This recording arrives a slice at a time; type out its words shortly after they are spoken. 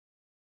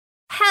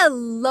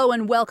Hello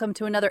and welcome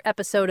to another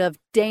episode of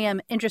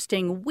Damn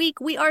Interesting Week.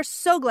 We are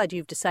so glad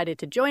you've decided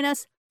to join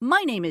us.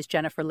 My name is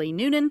Jennifer Lee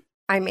Noonan.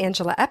 I'm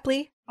Angela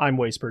Epley. I'm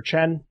Waisper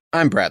Chen.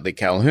 I'm Bradley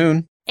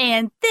Calhoun.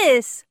 And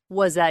this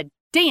was a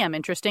damn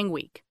interesting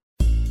week.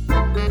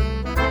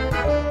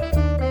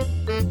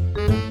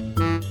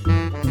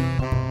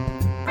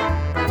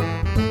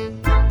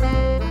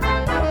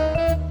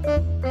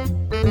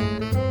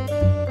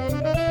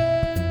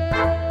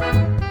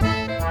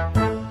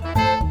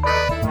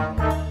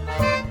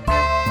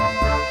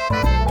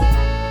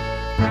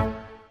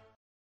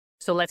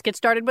 So let's get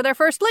started with our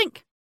first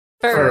link.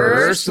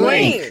 First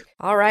link.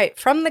 All right.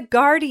 From The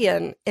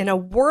Guardian, in a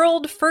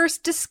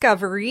world-first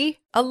discovery,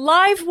 a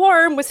live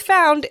worm was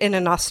found in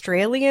an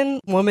Australian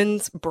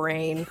woman's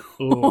brain.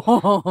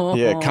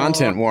 Yeah,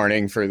 content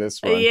warning for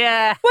this one.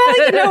 Yeah.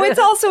 Well, it's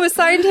also a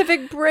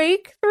scientific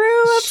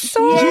breakthrough of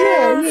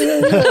sorts.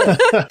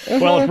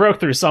 Well, it broke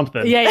through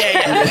something. Yeah.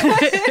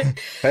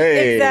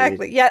 Hey.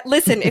 Exactly. Yeah,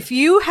 listen, if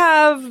you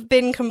have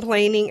been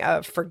complaining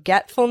of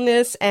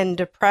forgetfulness and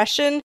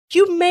depression,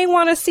 you may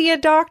want to see a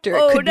doctor.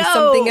 It could be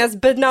something as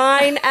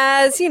benign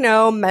as,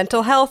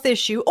 mental health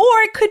issue,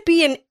 or it could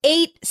be an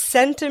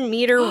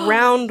 8-centimeter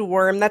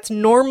roundworm that's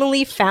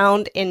normally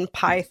found in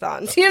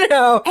pythons. 8 could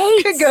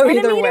go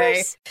either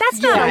way.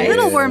 That's not a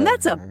little worm.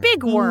 That's a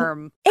big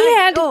worm.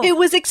 And it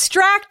was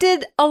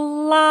extracted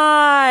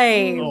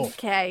alive.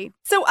 Okay.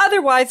 So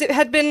otherwise, it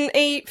had been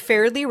a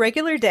fairly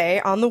regular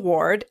day on the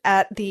ward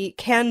at the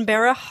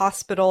Canberra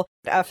Hospital.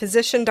 A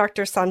physician,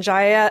 Dr.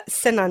 Sanjaya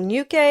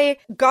Senanyuke,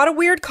 got a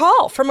weird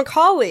call from a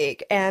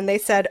colleague, and they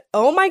said,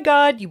 "Oh my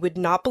God, you would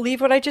not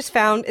believe what I just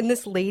found in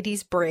this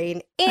lady's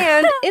brain,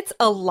 and it's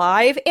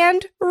alive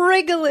and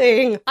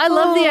wriggling." I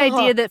love the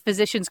idea that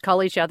physicians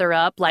call each other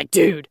up like,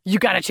 dude, you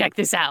gotta check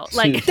this out.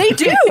 Like They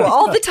do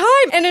all the time.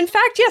 And in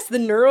fact, yes, the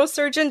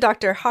neurosurgeon,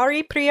 Dr.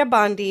 Hari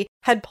Priyabandi,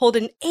 had pulled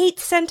an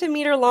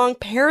 8-centimeter long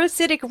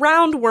parasitic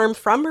roundworm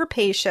from her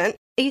patient,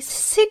 a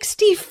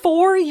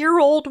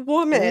 64-year-old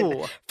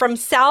woman from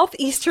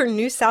southeastern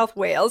New South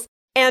Wales.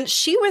 And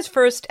she was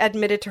first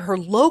admitted to her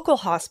local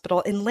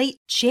hospital in late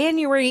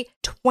January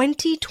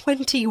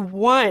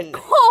 2021.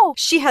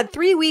 She had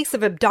 3 weeks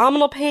of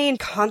abdominal pain,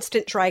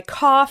 constant dry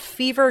cough,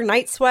 fever,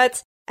 night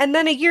sweats. And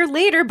then a year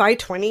later, by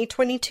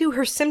 2022,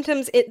 her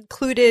symptoms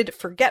included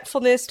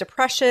forgetfulness,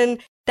 depression.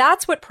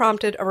 That's what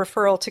prompted a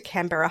referral to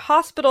Canberra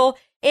Hospital.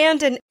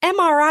 And an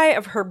MRI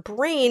of her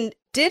brain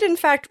did in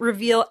fact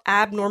reveal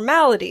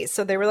abnormalities.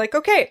 So they were like,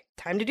 okay,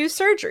 time to do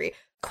surgery.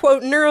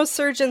 Quote,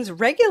 neurosurgeons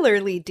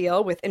regularly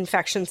deal with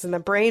infections in the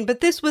brain,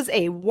 but this was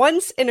a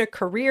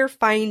once-in-a-career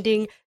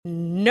finding.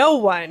 No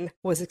one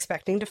was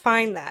expecting to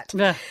find that.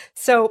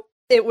 So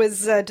it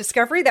was a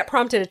discovery that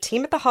prompted a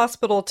team at the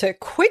hospital to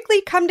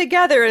quickly come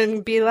together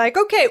and be like,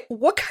 okay,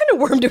 what kind of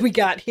worm do we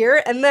got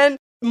here? And then,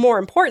 more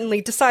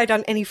importantly, decide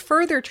on any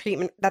further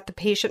treatment that the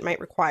patient might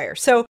require.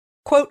 So,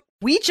 quote,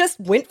 "We just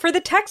went for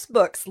the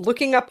textbooks,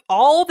 looking up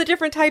all the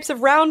different types of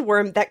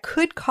roundworm that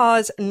could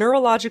cause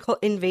neurological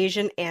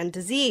invasion and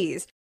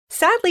disease.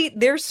 Sadly,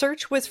 their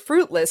search was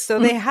fruitless, so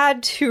they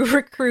had to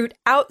recruit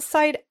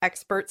outside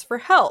experts for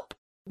help.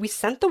 We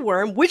sent the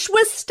worm, which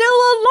was still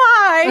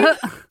alive,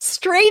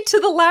 straight to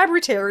the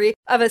laboratory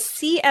of a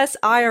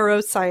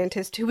CSIRO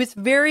scientist who was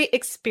very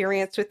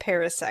experienced with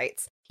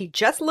parasites. He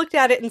just looked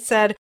at it and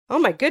said, oh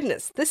my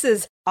goodness, this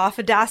is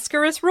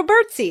Ophidascaris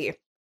robertsi.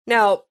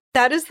 Now,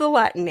 that is the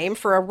Latin name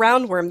for a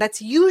roundworm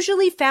that's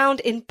usually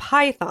found in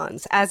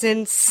pythons, as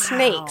in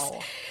snakes. Wow.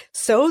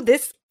 So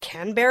this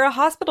Canberra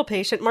hospital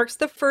patient marks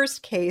the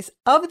first case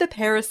of the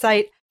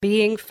parasite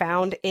being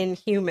found in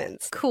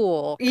humans.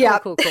 Cool. Yeah.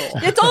 Cool.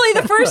 It's only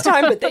the first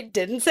time, but they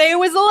didn't say it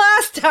was the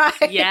last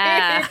time.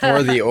 Yeah.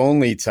 Or the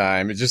only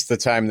time, just the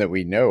time that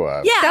we know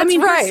of. Yeah, That's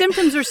her right.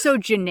 symptoms are so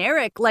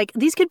generic. Like,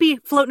 these could be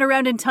floating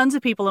around in tons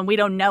of people and we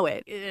don't know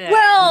it.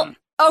 Well,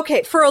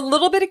 okay, for a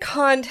little bit of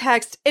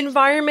context,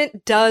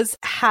 environment does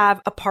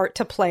have a part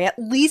to play, at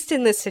least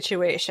in this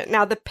situation.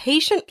 Now, the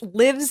patient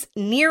lives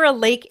near a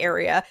lake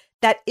area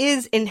that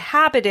is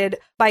inhabited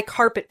by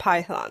carpet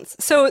pythons.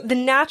 So the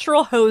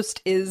natural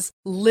host is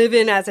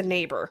living as a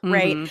neighbor,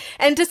 right?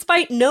 And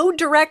despite no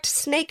direct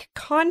snake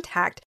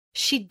contact,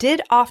 she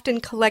did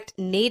often collect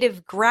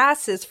native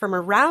grasses from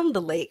around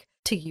the lake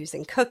to use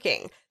in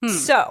cooking.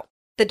 So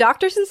the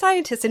doctors and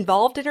scientists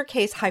involved in her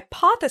case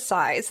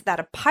hypothesized that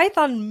a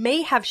python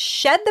may have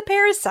shed the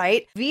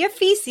parasite via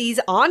feces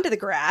onto the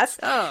grass.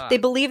 They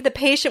believe the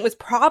patient was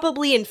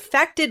probably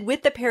infected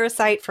with the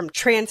parasite from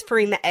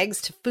transferring the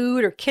eggs to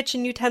food or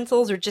kitchen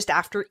utensils or just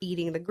after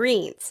eating the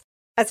greens.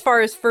 As far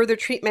as further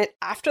treatment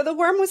after the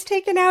worm was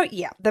taken out,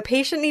 the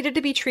patient needed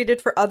to be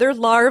treated for other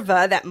larvae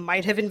that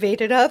might have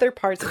invaded other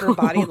parts of her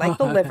body, like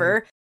the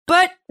liver.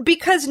 But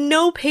because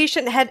no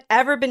patient had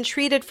ever been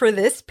treated for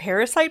this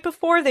parasite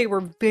before, they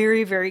were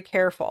very, very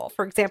careful.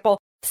 For example,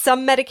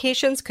 some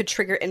medications could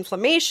trigger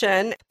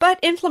inflammation, but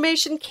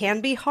inflammation can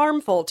be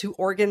harmful to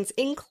organs,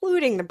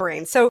 including the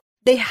brain. So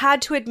they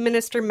had to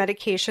administer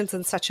medications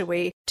in such a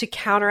way to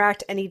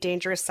counteract any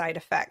dangerous side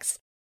effects.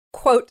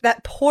 Quote,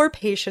 that poor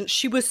patient,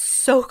 she was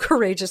so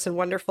courageous and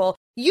wonderful.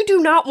 You do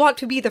not want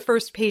to be the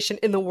first patient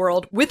in the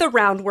world with a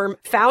roundworm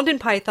found in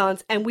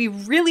pythons, and we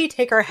really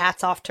take our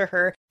hats off to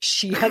her.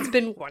 She has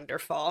been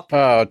wonderful.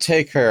 Oh,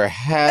 take her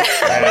hat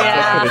off.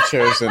 I could have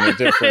chosen a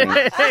different...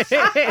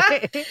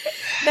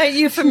 That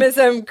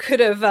euphemism could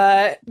have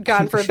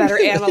gone for a better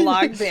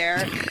analog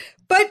there.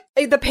 But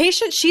the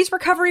patient, she's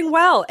recovering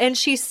well, and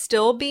she's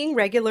still being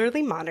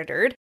regularly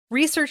monitored.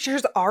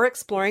 Researchers are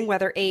exploring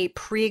whether a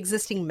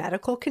pre-existing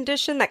medical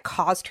condition that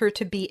caused her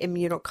to be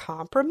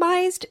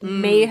immunocompromised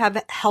may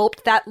have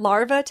helped that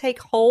larva take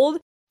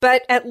hold.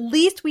 But at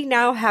least we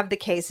now have the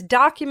case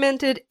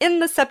documented in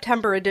the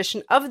September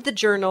edition of the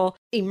journal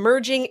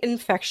Emerging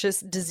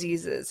Infectious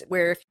Diseases,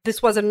 where if this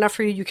wasn't enough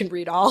for you, you can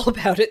read all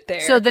about it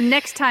there. So the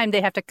next time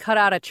they have to cut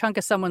out a chunk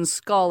of someone's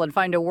skull and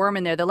find a worm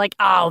in there, they're like,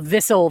 oh,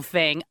 this old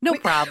thing. No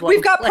problem.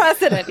 We've got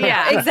precedent.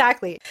 Yeah,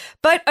 exactly.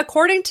 But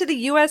according to the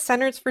U.S.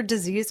 Centers for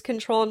Disease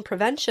Control and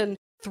Prevention,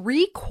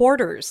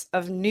 3/4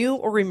 of new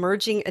or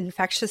emerging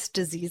infectious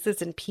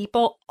diseases in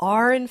people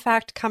are in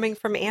fact coming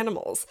from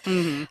animals.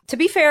 Mm-hmm. To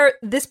be fair,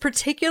 this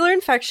particular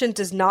infection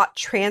does not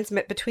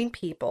transmit between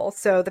people,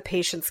 so the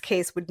patient's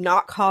case would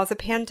not cause a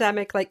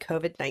pandemic like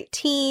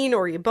COVID-19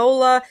 or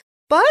Ebola.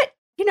 But,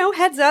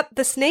 heads up,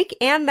 the snake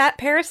and that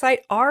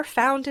parasite are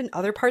found in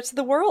other parts of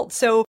the world,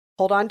 so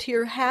hold on to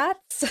your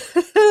hats.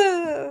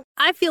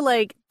 I feel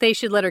like they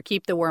should let her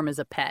keep the worm as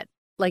a pet.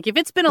 Like, if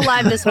it's been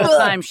alive this whole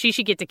time, she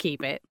should get to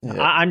keep it.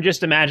 Yeah. I'm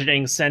just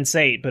imagining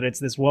Sense8, but it's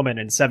this woman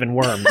and 7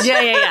 worms.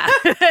 Yeah.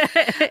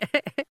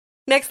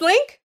 Next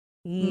link?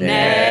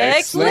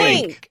 Next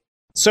link.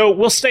 So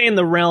we'll stay in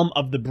the realm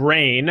of the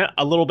brain,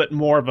 a little bit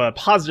more of a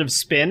positive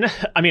spin.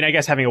 I mean, I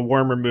guess having a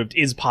worm removed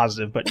is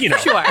positive, but,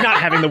 Sure. not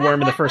having the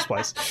worm in the first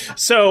place.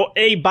 So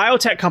a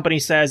biotech company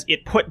says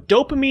it put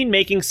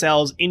dopamine-making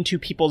cells into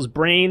people's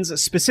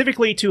brains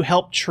specifically to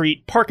help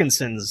treat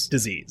Parkinson's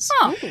disease.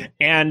 Oh.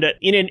 And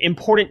in an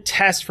important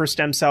test for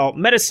stem cell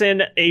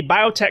medicine, a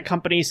biotech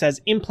company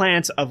says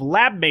implants of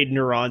lab-made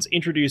neurons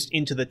introduced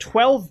into the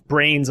 12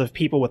 brains of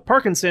people with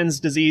Parkinson's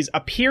disease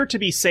appear to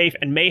be safe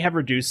and may have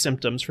reduced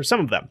symptoms for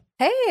some of them.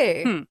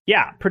 Hey.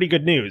 Yeah, pretty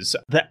good news.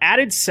 The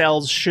added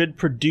cells should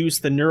produce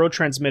the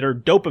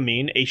neurotransmitter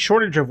dopamine, a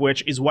shortage of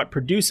which is what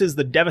produces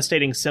the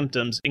devastating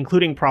symptoms,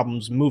 including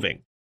problems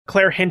moving.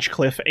 Claire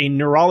Hinchcliffe, a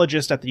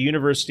neurologist at the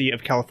University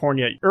of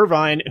California,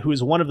 Irvine, who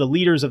is one of the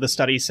leaders of the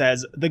study,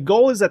 says the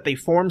goal is that they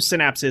form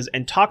synapses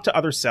and talk to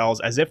other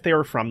cells as if they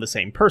were from the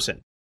same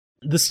person.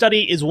 The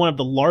study is one of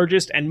the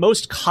largest and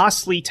most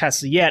costly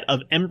tests yet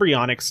of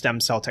embryonic stem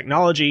cell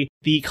technology,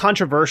 the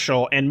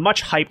controversial and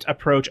much hyped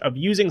approach of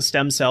using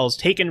stem cells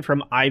taken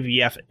from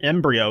IVF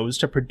embryos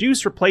to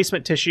produce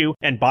replacement tissue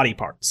and body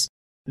parts.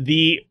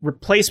 The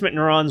replacement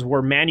neurons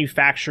were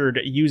manufactured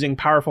using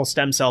powerful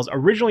stem cells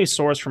originally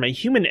sourced from a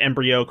human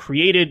embryo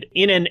created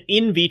in an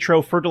in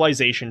vitro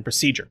fertilization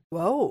procedure.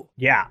 Whoa.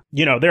 Yeah.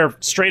 They're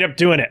straight up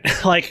doing it.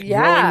 Growing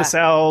the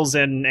cells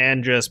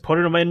and just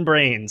putting them in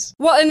brains.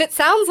 Well, and it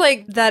sounds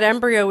like that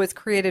embryo was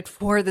created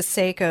for the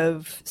sake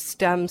of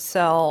stem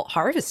cell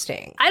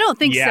harvesting. I don't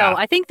think Yeah. so.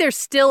 I think they're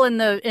still in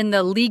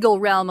the legal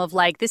realm of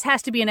this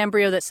has to be an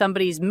embryo that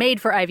somebody's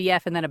made for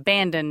IVF and then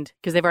abandoned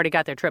because they've already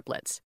got their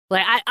triplets.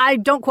 I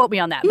don't quote me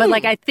on that,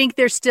 but I think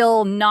they're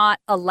still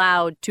not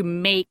allowed to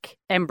make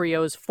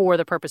embryos for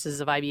the purposes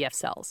of IVF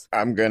cells.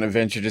 I'm going to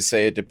venture to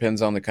say it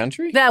depends on the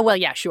country. Well,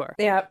 yeah, sure.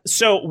 Yeah.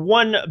 So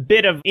one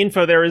bit of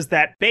info there is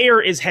that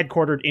Bayer is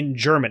headquartered in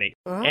Germany.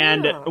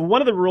 And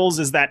one of the rules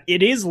is that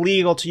it is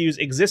legal to use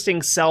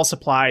existing cell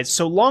supplies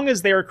so long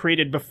as they are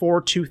created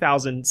before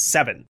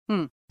 2007.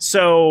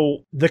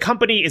 So the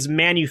company is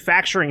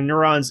manufacturing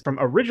neurons from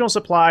original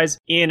supplies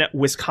in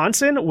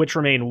Wisconsin, which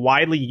remain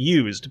widely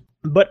used.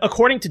 But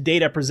according to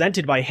data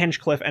presented by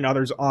Hinchcliffe and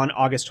others on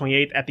August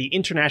 28th at the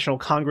International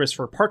Congress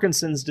for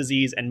Parkinson's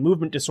Disease and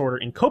Movement Disorder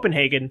in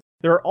Copenhagen,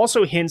 there are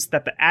also hints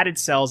that the added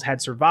cells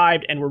had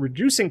survived and were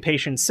reducing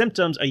patients'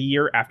 symptoms a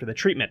year after the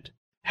treatment.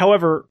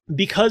 However,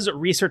 because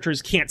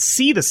researchers can't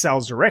see the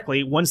cells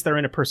directly once they're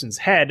in a person's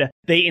head,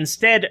 they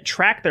instead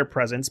track their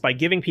presence by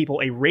giving people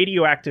a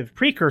radioactive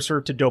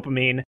precursor to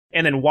dopamine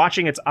and then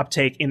watching its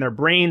uptake in their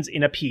brains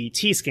in a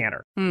PET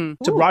scanner.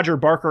 To Roger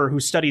Barker,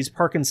 who studies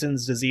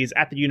Parkinson's disease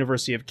at the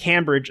University of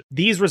Cambridge,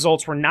 these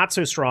results were not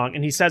so strong,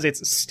 and he says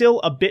it's still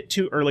a bit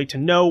too early to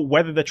know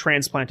whether the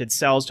transplanted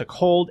cells took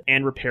hold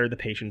and repaired the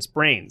patient's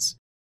brains.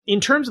 In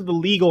terms of the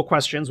legal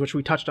questions, which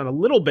we touched on a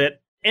little bit,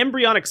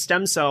 embryonic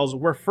stem cells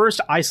were first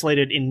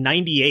isolated in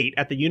 1998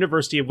 at the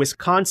University of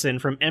Wisconsin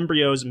from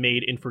embryos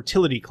made in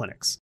fertility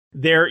clinics.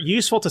 They're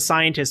useful to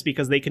scientists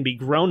because they can be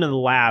grown in the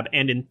lab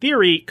and, in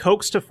theory,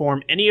 coaxed to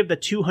form any of the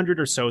 200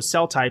 or so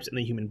cell types in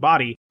the human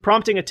body,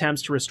 prompting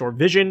attempts to restore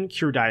vision,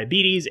 cure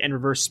diabetes, and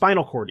reverse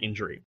spinal cord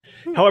injury.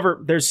 However,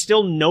 there's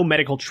still no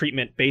medical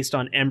treatment based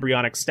on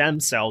embryonic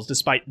stem cells,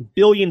 despite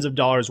billions of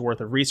dollars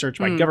worth of research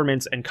by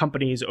governments and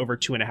companies over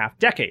 2.5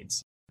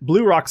 decades.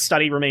 Blue Rock's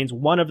study remains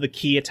one of the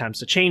key attempts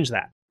to change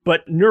that.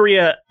 But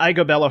Nuria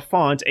Igobella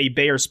Font, a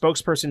Bayer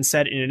spokesperson,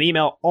 said in an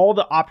email, all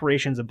the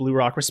operations of Blue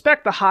Rock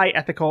respect the high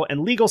ethical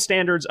and legal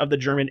standards of the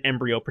German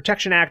Embryo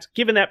Protection Act,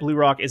 given that Blue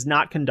Rock is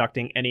not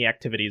conducting any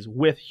activities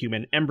with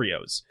human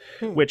embryos,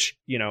 which,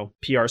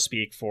 PR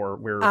speak for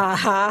we're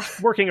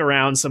working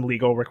around some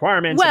legal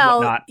requirements and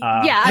whatnot.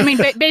 Yeah, I mean,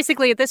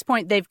 basically at this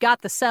point, they've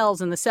got the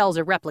cells and the cells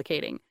are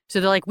replicating.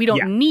 So they're like, we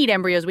don't need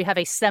embryos. We have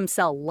a stem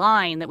cell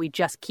line that we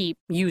just keep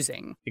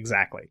using.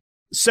 Exactly.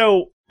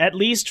 So at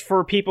least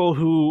for people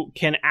who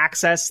can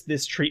access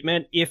this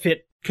treatment, if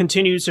it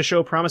continues to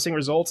show promising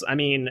results, I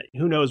mean,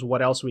 who knows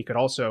what else we could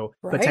also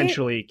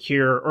potentially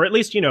cure, or at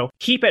least,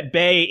 keep at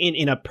bay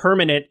in a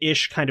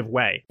permanent-ish kind of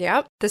way.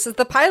 Yep. This is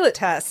the pilot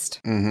test.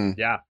 Mm-hmm.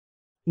 Yeah.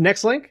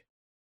 Next link?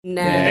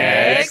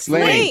 Next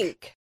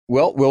link.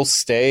 Well, we'll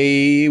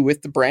stay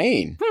with the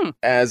brain.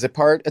 As a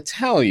part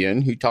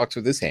Italian who talks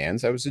with his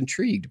hands, I was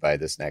intrigued by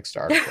this next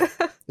article.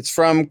 It's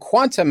from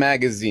Quanta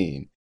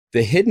Magazine.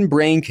 The hidden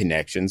brain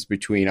connections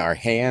between our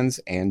hands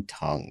and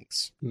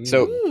tongues.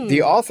 So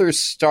the author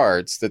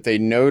starts that they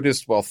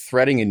noticed while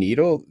threading a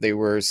needle, they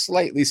were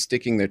slightly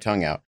sticking their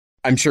tongue out.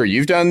 I'm sure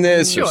you've done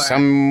this or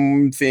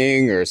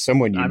something or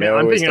someone you know.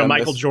 I'm thinking of done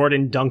Michael this.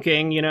 Jordan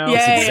dunking,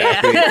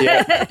 Exactly.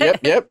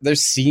 Yep. There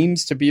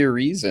seems to be a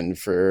reason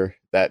for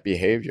that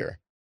behavior.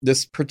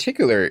 This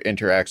particular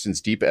interaction's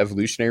deep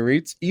evolutionary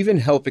roots even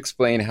help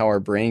explain how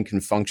our brain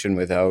can function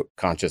without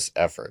conscious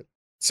effort.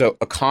 So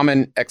a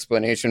common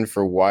explanation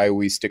for why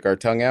we stick our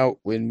tongue out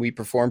when we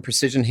perform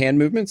precision hand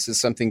movements is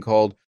something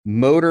called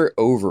motor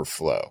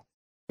overflow.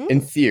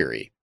 In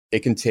theory, it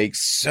can take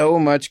so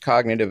much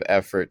cognitive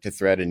effort to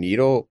thread a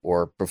needle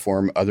or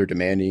perform other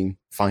demanding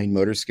fine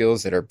motor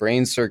skills that our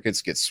brain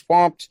circuits get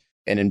swamped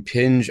and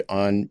impinge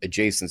on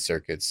adjacent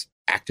circuits,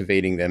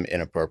 activating them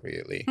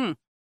inappropriately,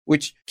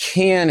 which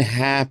can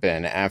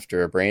happen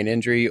after a brain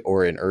injury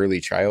or in early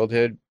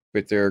childhood,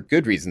 but there are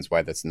good reasons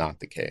why that's not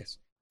the case.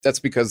 That's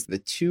because the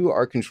two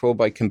are controlled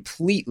by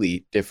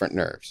completely different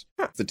nerves.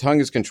 The tongue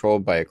is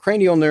controlled by a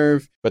cranial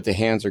nerve, but the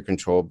hands are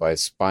controlled by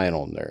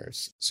spinal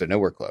nerves, so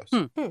nowhere close.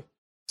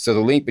 So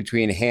the link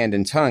between hand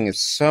and tongue is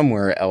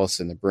somewhere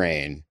else in the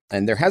brain.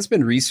 And there has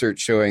been research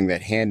showing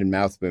that hand and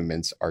mouth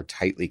movements are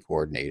tightly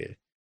coordinated.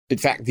 In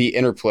fact, the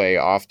interplay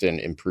often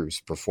improves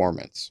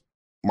performance.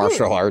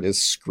 Martial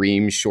artists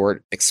scream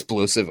short,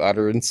 explosive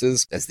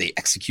utterances as they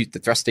execute the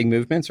thrusting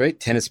movements, right?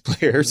 Tennis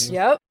players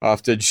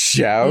often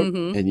shout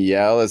and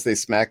yell as they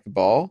smack the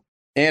ball.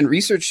 And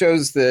research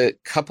shows that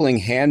coupling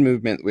hand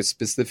movement with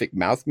specific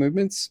mouth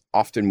movements,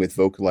 often with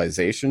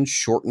vocalization,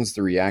 shortens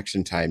the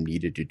reaction time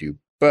needed to do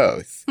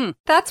both.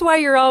 That's why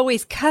you're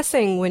always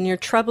cussing when you're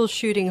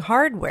troubleshooting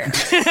hardware.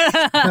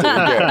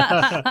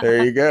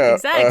 There you go.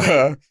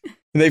 Exactly.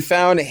 They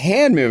found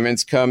hand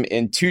movements come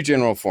in two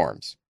general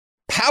forms.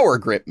 Power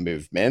grip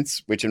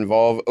movements, which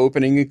involve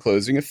opening and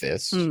closing a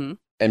fist,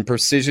 and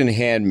precision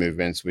hand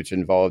movements, which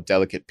involve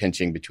delicate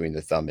pinching between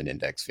the thumb and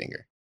index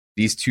finger.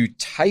 These two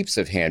types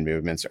of hand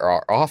movements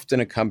are often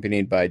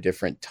accompanied by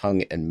different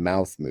tongue and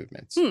mouth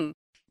movements.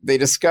 They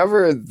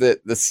discovered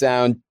that the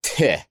sound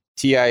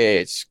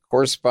T-I-H,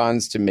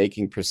 corresponds to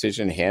making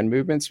precision hand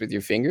movements with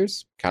your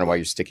fingers, kind of while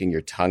you're sticking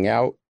your tongue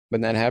out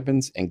when that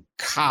happens, and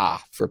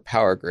ka for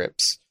power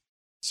grips.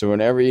 So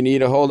whenever you need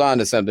to hold on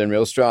to something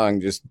real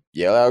strong, just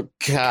yell out,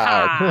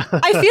 ka.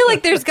 I feel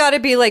like there's got to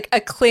be like a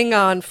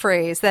Klingon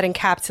phrase that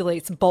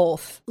encapsulates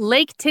both.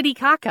 Lake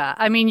Titicaca.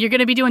 I mean, you're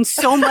going to be doing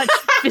so much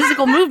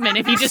physical movement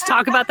if you just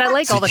talk about that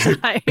lake all the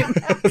time.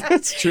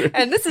 That's true.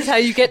 And this is how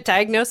you get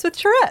diagnosed with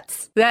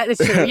Tourette's. That is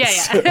true.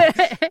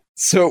 Yeah.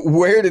 So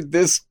where did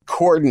this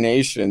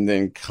coordination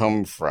then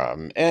come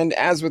from? And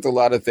as with a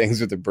lot of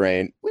things with the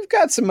brain, we've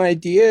got some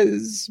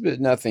ideas,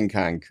 but nothing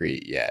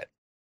concrete yet.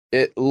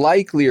 It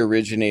likely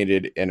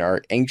originated in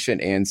our ancient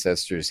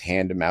ancestors'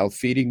 hand-to-mouth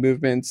feeding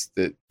movements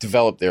that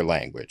developed their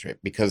language, right?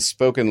 Because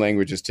spoken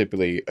language is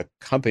typically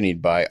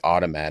accompanied by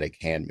automatic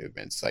hand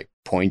movements, like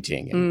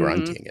pointing and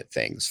grunting at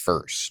things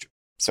first.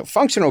 So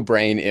functional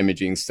brain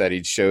imaging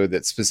studies show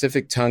that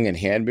specific tongue and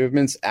hand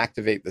movements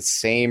activate the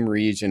same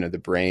region of the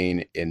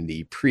brain in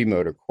the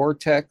premotor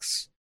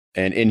cortex.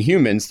 And in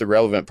humans, the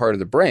relevant part of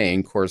the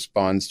brain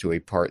corresponds to a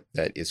part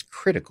that is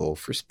critical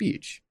for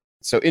speech.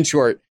 So in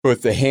short,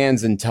 both the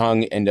hands and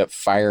tongue end up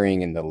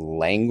firing in the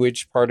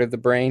language part of the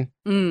brain,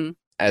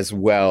 as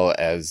well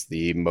as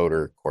the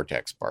motor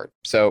cortex part.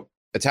 So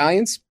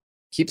Italians,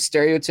 keep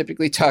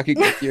stereotypically talking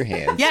with your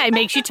hands. Yeah, it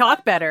makes you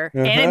talk better.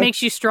 And it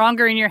makes you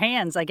stronger in your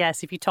hands, I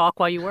guess, if you talk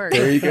while you work.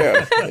 There you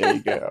go. There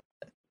you go.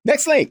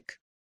 Next link.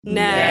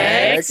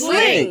 Next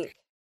link.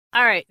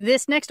 All right,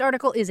 this next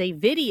article is a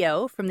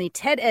video from the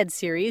TED Ed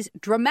series,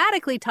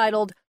 dramatically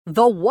titled,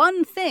 "The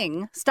One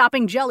Thing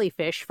Stopping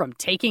Jellyfish from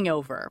Taking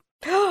Over."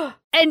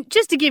 And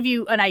just to give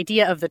you an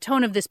idea of the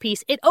tone of this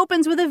piece, it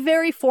opens with a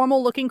very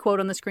formal-looking quote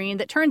on the screen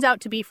that turns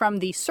out to be from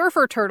the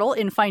surfer turtle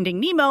in Finding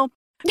Nemo.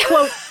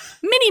 Quote,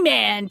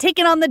 "Mini-Man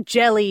taking on the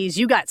jellies.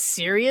 You got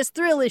serious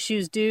thrill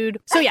issues, dude."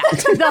 So yeah,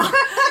 the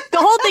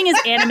whole thing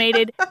is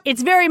animated.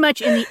 It's very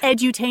much in the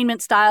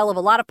edutainment style of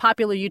a lot of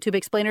popular YouTube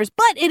explainers,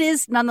 but it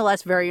is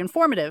nonetheless very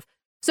informative.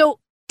 So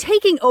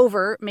taking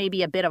over may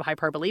be a bit of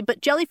hyperbole,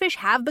 but jellyfish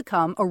have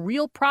become a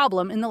real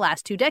problem in the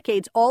last 2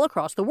 decades all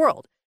across the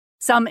world.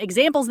 Some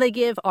examples they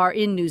give are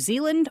in New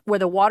Zealand, where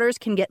the waters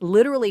can get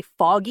literally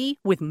foggy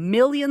with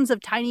millions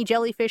of tiny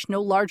jellyfish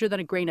no larger than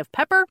a grain of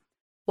pepper.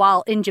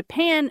 While in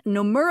Japan,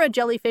 Nomura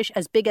jellyfish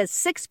as big as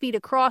 6 feet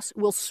across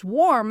will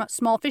swarm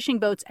small fishing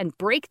boats and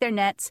break their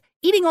nets,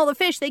 eating all the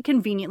fish they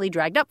conveniently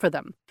dragged up for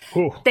them.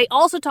 Ooh. They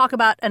also talk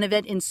about an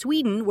event in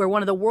Sweden where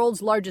one of the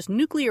world's largest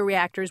nuclear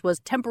reactors was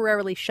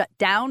temporarily shut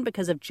down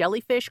because of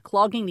jellyfish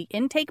clogging the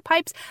intake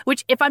pipes,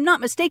 which, if I'm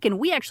not mistaken,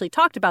 we actually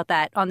talked about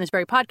that on this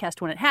very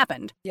podcast when it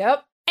happened.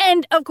 Yep.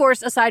 And, of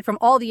course, aside from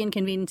all the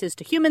inconveniences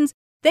to humans,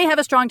 they have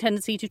a strong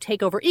tendency to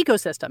take over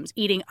ecosystems,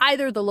 eating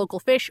either the local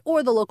fish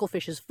or the local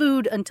fish's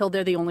food until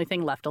they're the only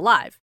thing left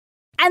alive.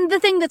 And the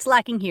thing that's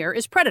lacking here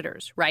is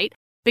predators, right?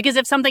 Because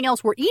if something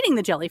else were eating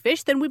the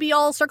jellyfish, then we'd be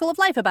all circle of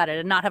life about it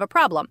and not have a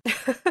problem.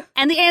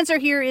 And the answer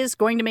here is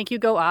going to make you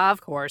go,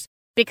 of course,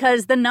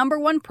 because the number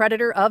one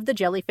predator of the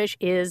jellyfish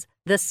is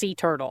the sea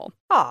turtle.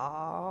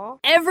 Aww.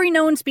 Every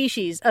known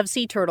species of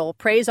sea turtle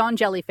preys on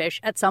jellyfish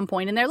at some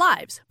point in their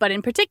lives, but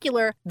in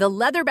particular, the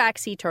leatherback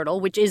sea turtle,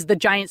 which is the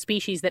giant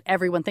species that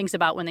everyone thinks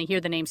about when they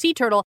hear the name sea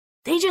turtle,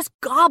 they just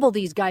gobble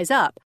these guys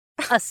up.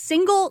 A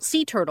single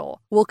sea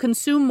turtle will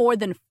consume more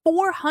than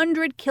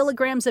 400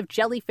 kilograms of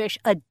jellyfish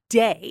a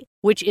day,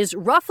 which is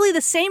roughly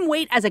the same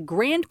weight as a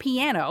grand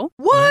piano.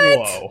 What?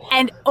 Whoa.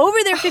 And over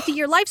their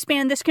 50-year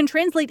lifespan, this can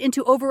translate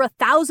into over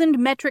 1,000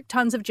 metric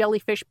tons of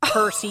jellyfish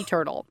per sea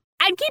turtle.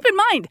 And keep in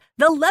mind,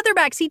 the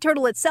leatherback sea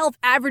turtle itself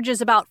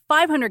averages about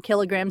 500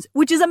 kilograms,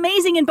 which is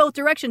amazing in both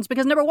directions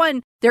because, number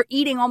one, they're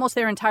eating almost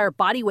their entire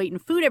body weight in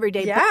food every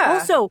day. Yeah. But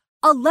also,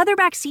 a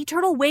leatherback sea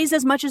turtle weighs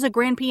as much as a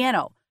grand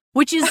piano,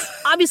 which is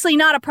obviously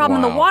not a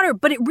problem in the water,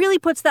 but it really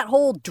puts that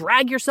whole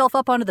drag yourself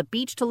up onto the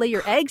beach to lay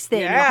your eggs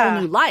thing in a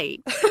whole new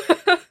light.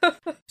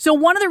 So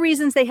one of the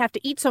reasons they have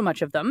to eat so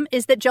much of them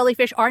is that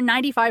jellyfish are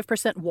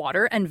 95%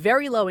 water and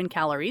very low in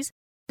calories.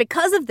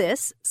 Because of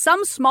this,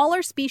 some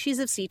smaller species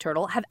of sea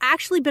turtle have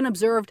actually been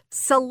observed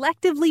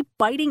selectively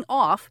biting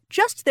off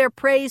just their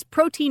prey's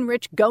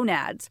protein-rich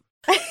gonads.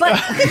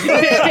 But,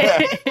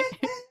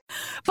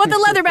 but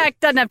the leatherback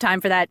doesn't have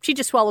time for that. She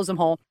just swallows them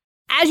whole.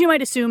 As you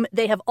might assume,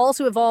 they have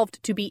also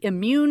evolved to be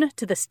immune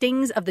to the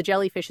stings of the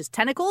jellyfish's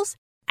tentacles.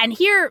 And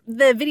here,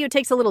 the video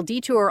takes a little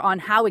detour on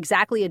how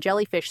exactly a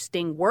jellyfish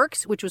sting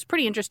works, which was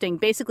pretty interesting.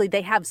 Basically,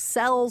 they have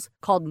cells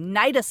called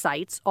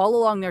cnidocytes all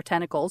along their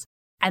tentacles,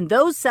 and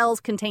those cells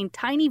contain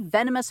tiny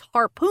venomous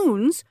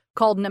harpoons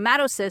called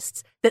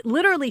nematocysts that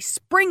literally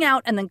spring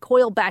out and then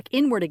coil back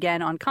inward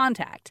again on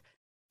contact.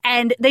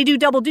 And they do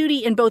double duty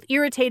in both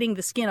irritating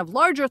the skin of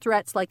larger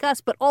threats like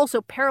us, but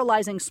also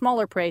paralyzing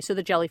smaller prey so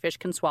the jellyfish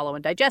can swallow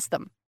and digest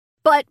them.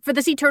 But for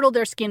the sea turtle,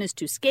 their skin is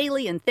too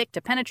scaly and thick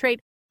to penetrate,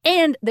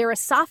 and their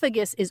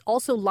esophagus is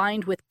also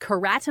lined with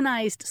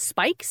keratinized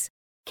spikes,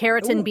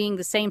 keratin being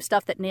the same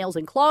stuff that nails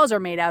and claws are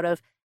made out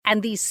of,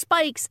 and these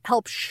spikes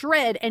help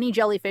shred any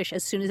jellyfish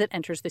as soon as it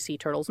enters the sea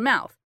turtle's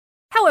mouth.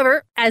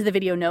 However, as the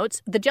video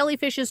notes, the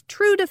jellyfish's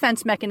true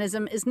defense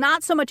mechanism is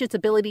not so much its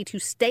ability to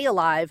stay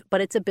alive,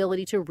 but its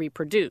ability to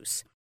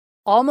reproduce.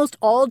 Almost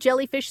all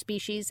jellyfish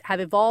species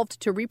have evolved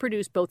to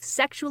reproduce both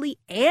sexually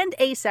and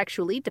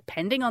asexually,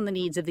 depending on the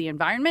needs of the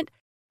environment,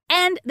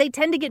 and they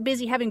tend to get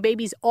busy having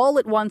babies all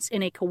at once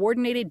in a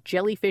coordinated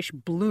jellyfish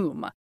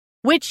bloom,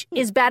 which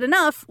is bad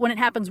enough when it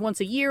happens once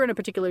a year in a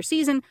particular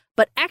season,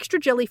 but extra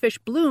jellyfish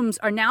blooms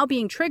are now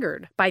being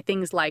triggered by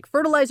things like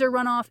fertilizer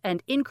runoff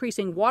and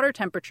increasing water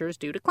temperatures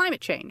due to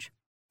climate change.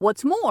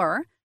 What's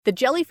more, the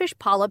jellyfish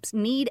polyps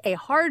need a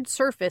hard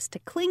surface to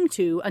cling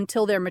to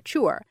until they're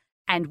mature,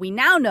 and we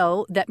now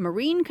know that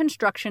marine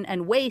construction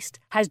and waste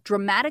has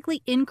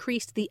dramatically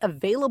increased the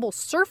available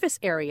surface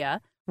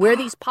area where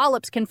these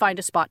polyps can find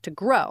a spot to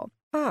grow.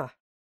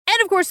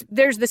 And of course,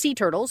 there's the sea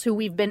turtles, who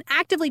we've been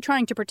actively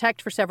trying to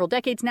protect for several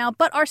decades now,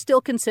 but are still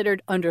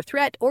considered under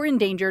threat or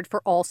endangered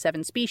for all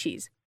 7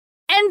 species.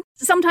 And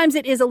sometimes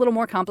it is a little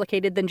more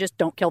complicated than just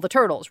don't kill the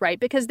turtles, right?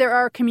 Because there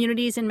are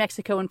communities in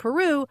Mexico and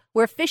Peru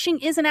where fishing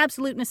is an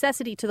absolute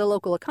necessity to the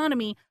local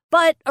economy,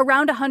 but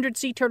around 100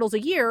 sea turtles a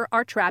year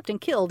are trapped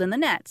and killed in the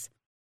nets.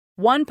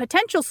 One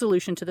potential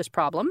solution to this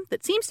problem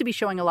that seems to be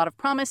showing a lot of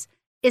promise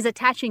is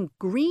attaching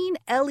green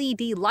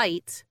LED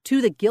lights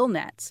to the gill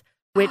nets,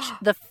 which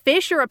the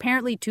fish are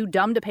apparently too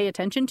dumb to pay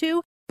attention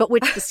to, but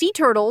which the sea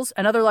turtles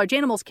and other large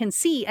animals can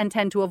see and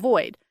tend to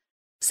avoid.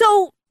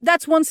 So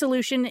that's one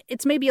solution.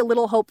 It's maybe a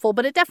little hopeful,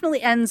 but it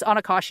definitely ends on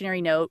a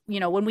cautionary note. You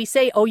know, when we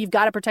say, oh, you've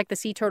got to protect the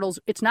sea turtles,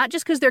 it's not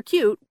just because they're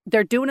cute.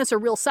 They're doing us a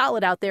real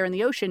solid out there in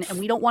the ocean, and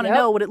we don't want to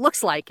know what it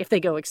looks like if they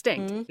go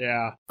extinct.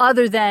 Yeah.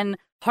 Other than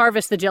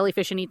harvest the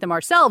jellyfish and eat them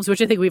ourselves, which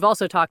I think we've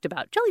also talked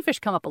about. Jellyfish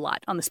come up a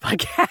lot on this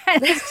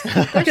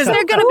podcast because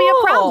they're going to be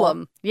a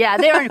problem. Yeah,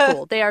 they are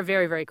cool. They are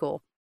very, very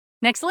cool.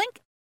 Next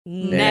link?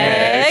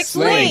 Next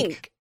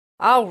link.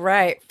 All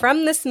right.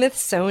 From the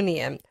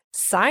Smithsonian,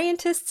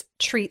 scientists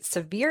treat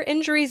severe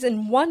injuries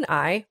in one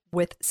eye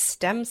with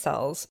stem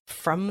cells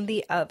from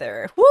the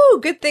other. Woo,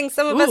 good thing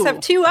some of us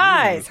have 2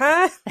 eyes,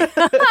 huh?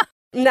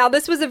 Now,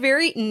 this was a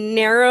very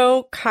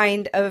narrow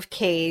kind of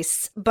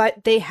case,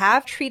 but they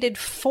have treated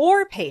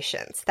 4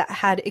 patients that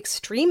had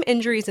extreme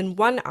injuries in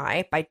one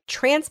eye by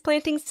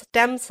transplanting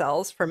stem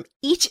cells from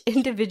each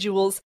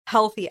individual's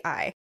healthy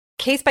eye.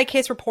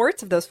 Case-by-case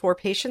reports of those 4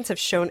 patients have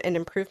shown an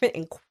improvement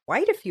in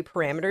quite a few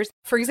parameters.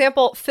 For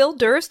example, Phil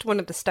Durst, one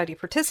of the study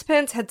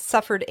participants, had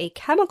suffered a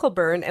chemical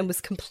burn and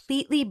was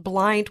completely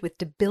blind with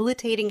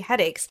debilitating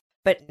headaches,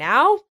 but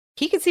now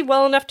he can see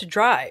well enough to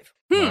drive.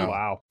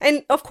 Wow.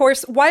 And of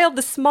course, while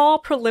the small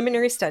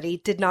preliminary study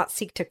did not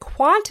seek to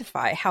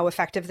quantify how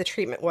effective the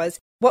treatment was,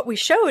 what we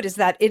showed is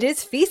that it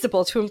is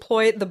feasible to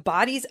employ the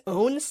body's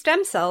own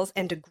stem cells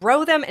and to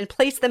grow them and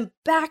place them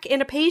back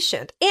in a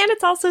patient. And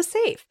it's also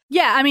safe.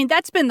 Yeah, I mean,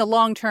 that's been the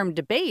long-term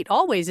debate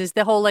always, is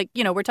the whole,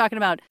 we're talking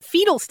about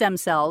fetal stem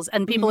cells,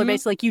 and people are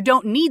basically like, you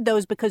don't need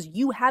those because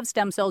you have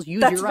stem cells, use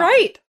That's your own.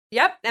 right.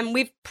 Yep, and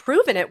we've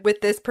proven it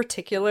with this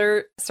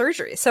particular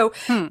surgery. So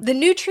the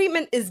new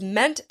treatment is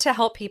meant to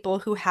help people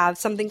who have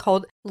something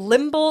called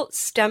limbal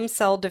stem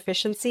cell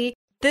deficiency.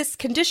 This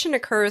condition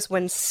occurs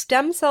when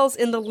stem cells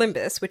in the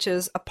limbus, which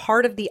is a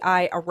part of the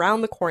eye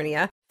around the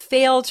cornea,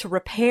 fail to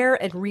repair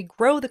and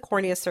regrow the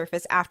cornea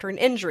surface after an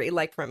injury,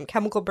 like from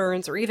chemical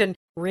burns or even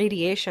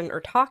radiation or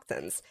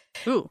toxins.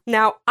 Ooh.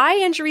 Now, eye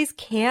injuries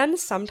can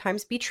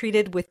sometimes be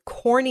treated with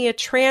cornea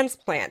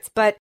transplants,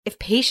 but if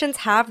patients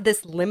have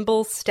this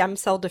limbal stem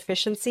cell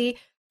deficiency,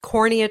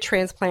 cornea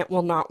transplant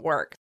will not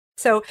work.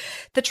 So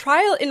the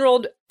trial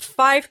enrolled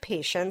 5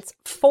 patients.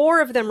 4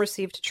 of them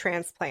received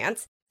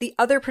transplants. The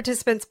other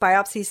participants'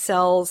 biopsy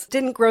cells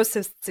didn't grow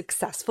so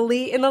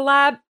successfully in the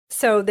lab,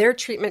 so their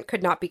treatment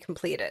could not be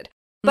completed.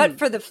 But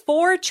for the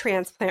 4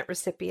 transplant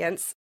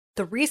recipients,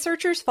 the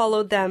researchers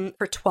followed them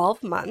for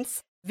 12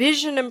 months.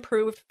 Vision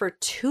improved for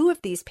 2 of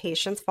these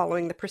patients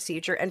following the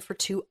procedure, and for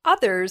 2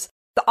 others,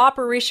 the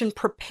operation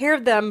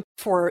prepared them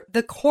for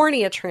the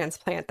cornea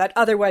transplant that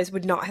otherwise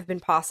would not have been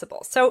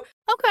possible. So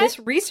this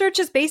research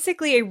is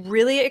basically a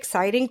really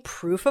exciting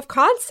proof of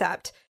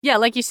concept. Yeah,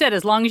 like you said,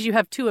 as long as you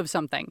have 2 of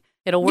something.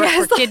 It'll work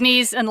for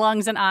kidneys and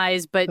lungs and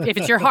eyes, but if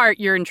it's your heart,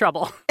 you're in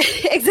trouble.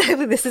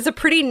 Exactly. This is a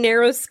pretty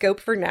narrow scope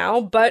for now,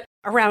 but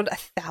around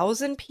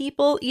 1,000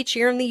 people each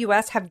year in the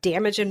US have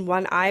damage in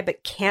one eye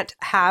but can't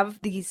have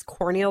these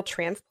corneal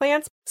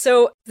transplants.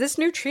 So this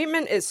new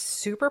treatment is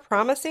super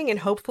promising and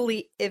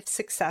hopefully, if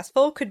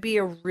successful, could be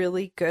a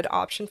really good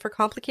option for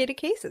complicated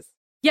cases.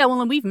 Yeah,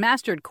 well, and we've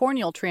mastered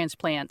corneal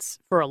transplants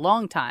for a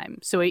long time.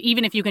 So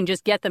even if you can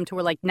just get them to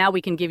where, now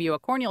we can give you a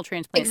corneal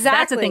transplant,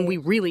 that's a thing we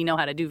really know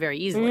how to do very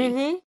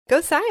easily. Go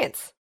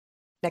science.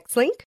 Next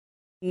link.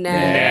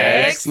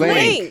 Next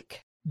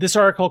link. This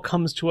article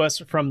comes to us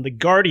from The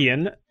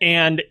Guardian,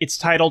 and it's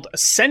titled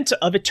Scent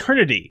of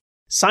Eternity.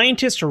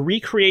 Scientists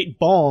recreate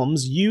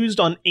balms used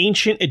on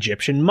ancient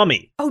Egyptian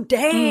mummy. Oh,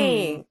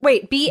 dang.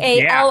 Wait,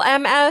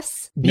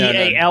 BALMS?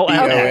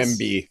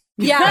 BALMS.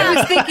 Yeah, I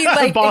was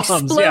thinking Bombs,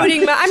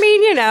 exploding. yeah. I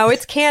mean,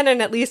 it's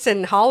canon, at least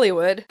in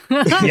Hollywood.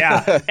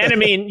 Yeah. And I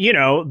mean,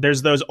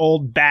 there's those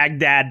old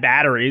Baghdad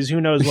batteries. Who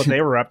knows what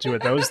they were up to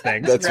with those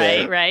things? That's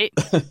right.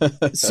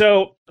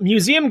 So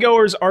museum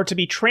goers are to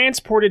be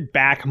transported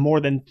back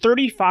more than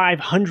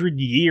 3,500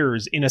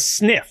 years in a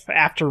sniff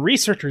after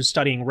researchers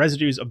studying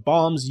residues of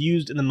bombs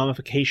used in the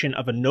mummification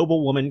of a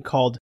noble woman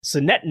called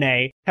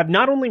Senetne have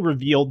not only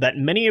revealed that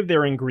many of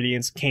their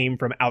ingredients came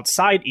from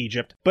outside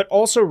Egypt, but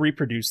also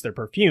reproduced their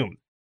perfume.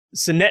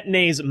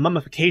 Senetne's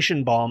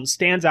mummification balm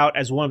stands out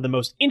as one of the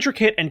most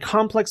intricate and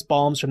complex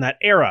balms from that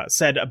era,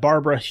 said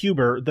Barbara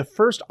Huber, the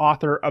first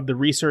author of the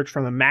research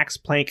from the Max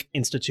Planck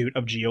Institute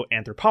of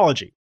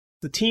Geoanthropology.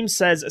 The team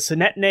says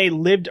Senetne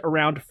lived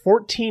around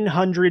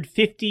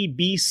 1450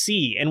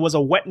 BC and was a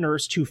wet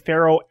nurse to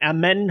Pharaoh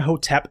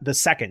Amenhotep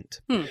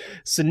II.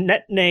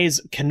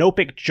 Senetne's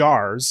canopic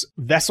jars,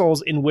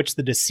 vessels in which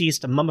the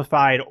deceased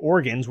mummified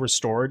organs were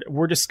stored,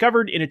 were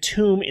discovered in a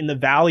tomb in the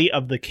Valley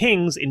of the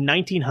Kings in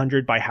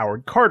 1900 by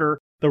Howard Carter,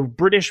 the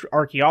British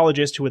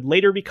archaeologist who would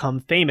later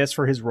become famous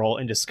for his role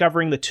in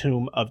discovering the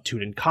tomb of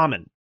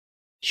Tutankhamun.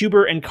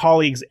 Huber and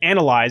colleagues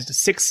analyzed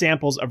 6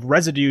 samples of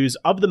residues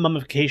of the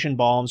mummification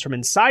balms from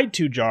inside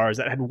 2 jars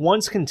that had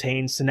once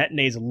contained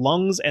Senetne's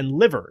lungs and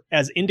liver,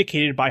 as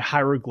indicated by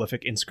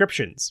hieroglyphic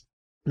inscriptions.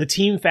 The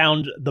team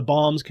found the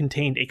balms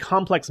contained a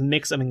complex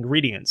mix of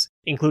ingredients,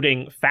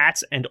 including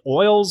fats and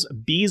oils,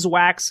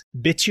 beeswax,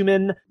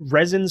 bitumen,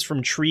 resins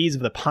from trees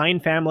of the pine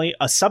family,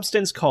 a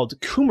substance called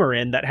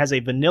coumarin that has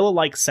a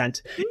vanilla-like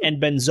scent,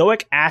 and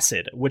benzoic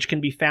acid, which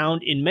can be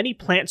found in many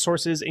plant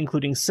sources,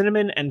 including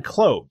cinnamon and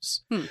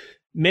cloves.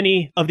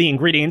 Many of the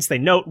ingredients, they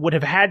note, would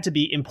have had to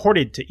be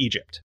imported to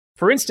Egypt.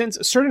 For instance,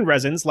 certain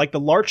resins, like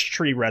the larch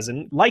tree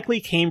resin, likely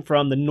came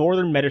from the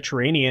northern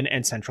Mediterranean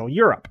and Central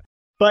Europe.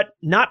 But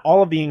not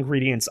all of the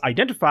ingredients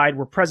identified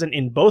were present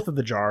in both of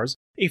the jars,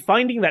 a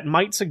finding that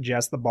might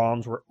suggest the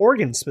balms were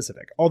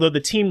organ-specific, although the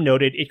team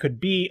noted it could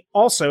be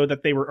also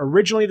that they were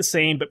originally the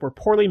same but were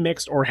poorly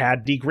mixed or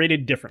had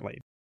degraded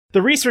differently.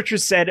 The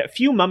researchers said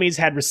few mummies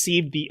had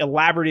received the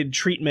elaborated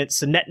treatment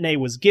Senetne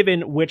was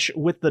given, which,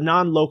 with the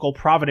non-local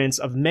provenance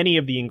of many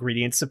of the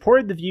ingredients,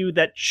 supported the view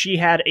that she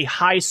had a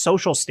high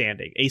social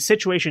standing, a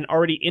situation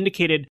already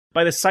indicated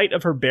by the site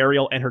of her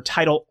burial and her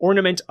title,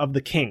 Ornament of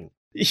the King.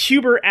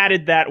 Huber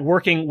added that,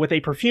 working with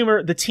a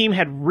perfumer, the team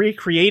had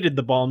recreated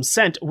the balm's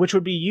scent, which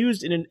would be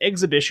used in an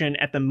exhibition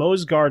at the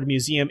Mosgaard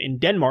Museum in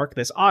Denmark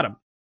this autumn.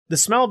 The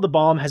smell of the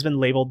balm has been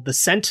labeled the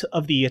scent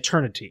of the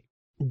eternity.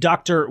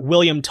 Dr.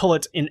 William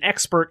Tullett, an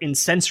expert in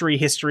sensory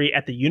history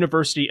at the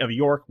University of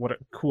York, what a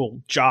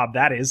cool job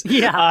that is,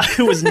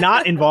 who was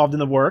not involved in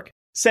the work,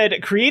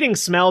 said creating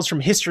smells from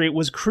history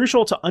was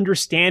crucial to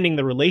understanding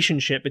the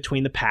relationship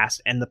between the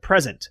past and the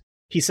present.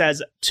 He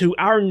says, to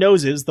our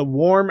noses, the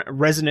warm,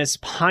 resinous,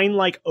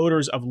 pine-like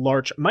odors of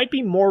larch might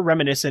be more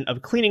reminiscent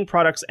of cleaning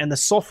products, and the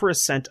sulfurous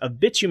scent of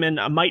bitumen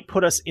might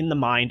put us in the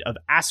mind of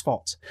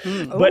asphalt.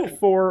 But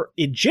for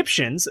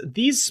Egyptians,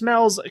 these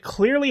smells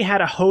clearly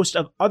had a host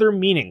of other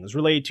meanings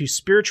related to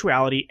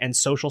spirituality and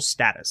social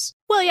status.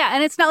 Well, yeah,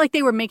 and it's not like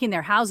they were making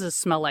their houses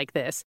smell like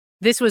this.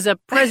 This was a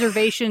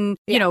preservation,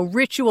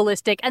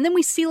 ritualistic, and then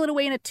we seal it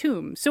away in a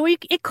tomb. So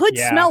it could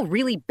smell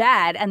really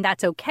bad, and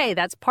that's okay.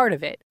 That's part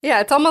of it. Yeah,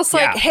 it's almost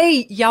like,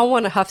 hey, y'all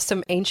want to huff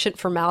some ancient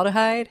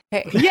formaldehyde?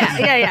 Hey.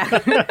 Yeah.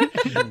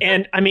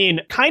 And, I mean,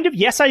 kind of,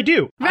 yes, I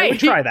do. Right. I would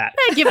try that.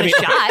 I'd give it a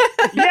shot.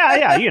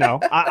 Yeah,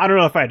 I don't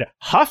know if I'd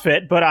huff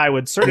it, but I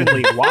would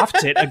certainly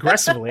waft it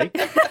aggressively.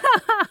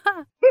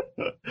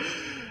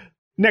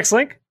 Next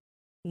link.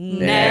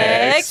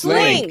 Next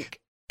link.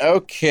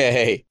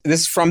 Okay, this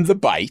is from The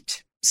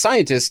Bite.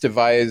 Scientists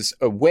devise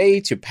a way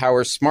to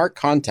power smart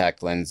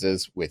contact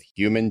lenses with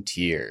human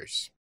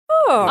tears.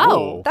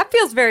 Oh, that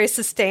feels very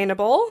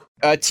sustainable.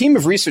 A team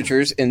of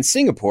researchers in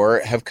Singapore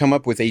have come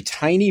up with a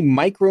tiny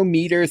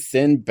micrometer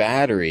thin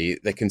battery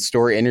that can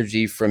store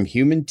energy from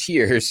human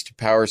tears to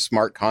power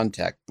smart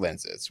contact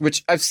lenses,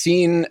 which I've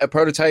seen a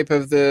prototype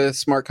of the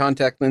smart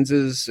contact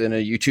lenses in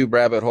a YouTube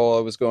rabbit hole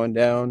I was going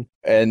down.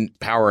 And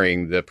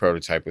powering the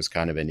prototype was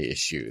kind of an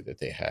issue that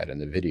they had in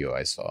the video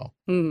I saw.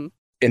 Mm-hmm.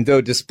 And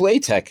though display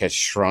tech has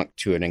shrunk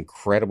to an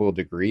incredible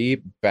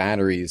degree,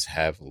 batteries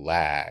have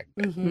lagged.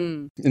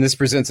 Mm-hmm. And this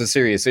presents a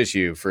serious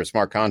issue for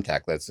smart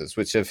contact lenses,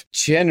 which have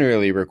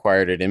generally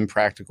required an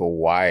impractical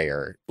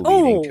wire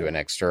leading to an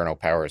external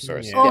power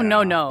source. Yeah. Oh,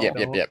 no.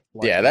 Yep.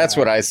 Yeah, that's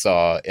what I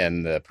saw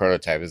in the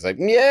prototype. It's like,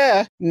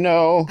 no,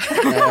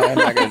 I'm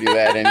not going to do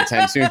that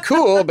anytime soon.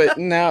 Cool, but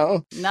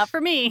no. Not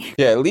for me.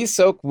 Yeah, Lee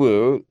Sok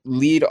Woo,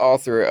 lead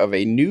author of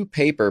a new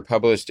paper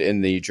published in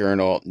the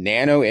journal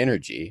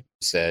Nanoenergy,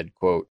 said,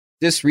 quote,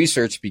 this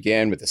research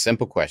began with a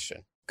simple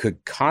question.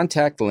 Could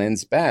contact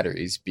lens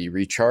batteries be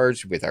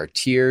recharged with our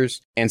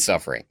tears and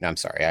suffering? No, I'm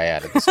sorry, I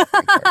added the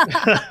suffering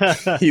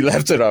part. He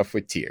left it off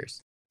with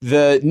tears.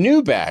 The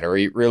new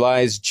battery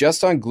relies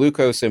just on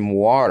glucose and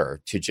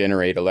water to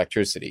generate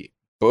electricity,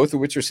 both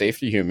of which are safe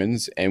to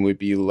humans and would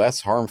be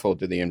less harmful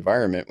to the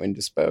environment when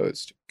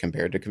disposed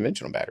compared to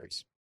conventional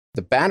batteries.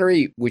 The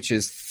battery, which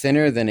is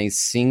thinner than a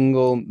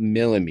single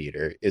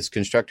millimeter, is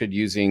constructed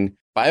using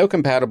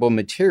biocompatible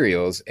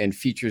materials and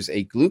features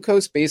a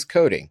glucose-based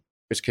coating,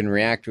 which can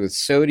react with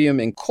sodium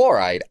and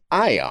chloride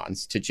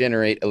ions to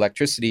generate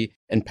electricity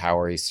and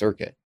power a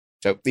circuit.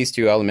 So these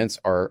two elements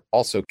are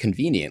also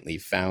conveniently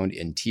found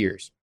in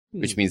tears,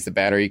 which means the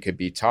battery could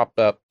be topped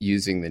up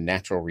using the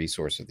natural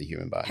resource of the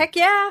human body. Heck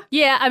yeah.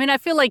 Yeah, I mean, I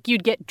feel like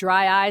you'd get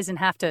dry eyes and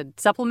have to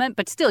supplement,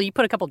 but still, you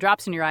put a couple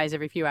drops in your eyes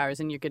every few hours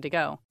and you're good to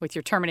go with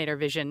your Terminator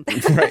vision.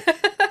 Right.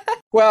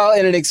 Well,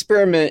 in an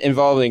experiment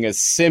involving a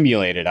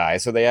simulated eye,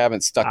 so they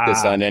haven't stuck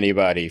this on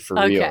anybody for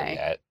real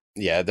yet.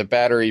 Yeah, the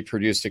battery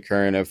produced a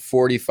current of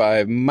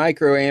 45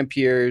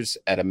 microamperes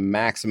at a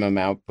maximum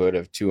output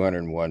of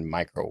 201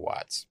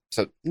 microwatts.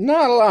 So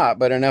not a lot,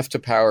 but enough to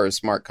power a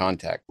smart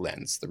contact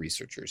lens, the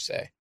researchers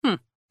say.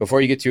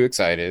 Before you get too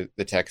excited,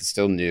 the tech is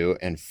still new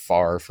and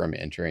far from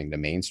entering the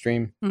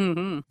mainstream.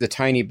 Mm-hmm. The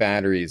tiny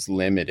battery is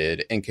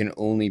limited and can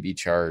only be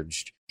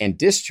charged and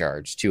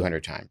discharged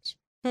 200 times.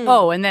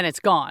 Oh, and then it's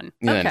gone.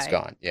 And then it's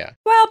gone, yeah.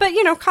 Well, but,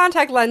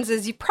 contact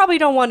lenses, you probably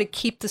don't want to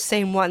keep the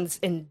same ones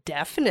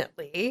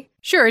indefinitely.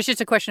 Sure, it's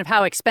just a question of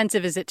how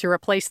expensive is it to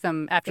replace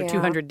them after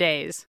 200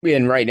 days.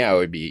 And right now it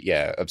would be,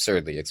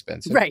 absurdly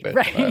expensive. Right.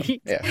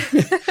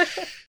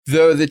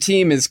 Though the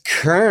team is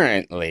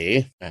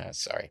currently,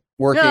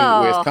 working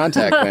with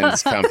contact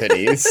lens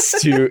companies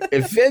to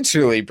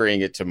eventually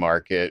bring it to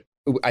market.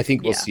 I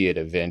think we'll see it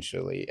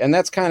eventually. And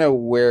that's kind of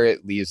where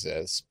it leaves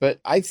us. But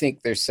I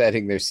think they're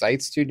setting their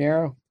sights too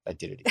narrow. I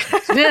did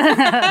it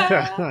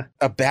again.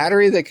 A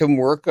battery that can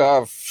work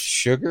off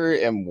sugar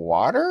and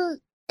water?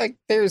 Like,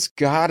 there's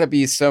got to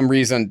be some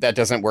reason that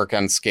doesn't work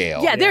on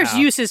scale. Yeah, there's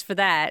uses for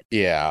that.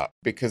 Yeah,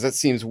 because it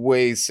seems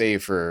way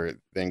safer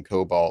than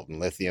cobalt and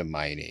lithium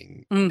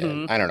mining. Mm-hmm.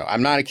 And I don't know.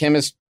 I'm not a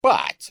chemist,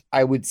 but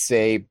I would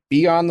say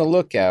be on the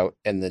lookout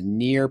in the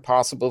near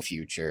possible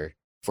future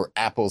for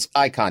Apple's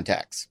eye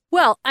contacts.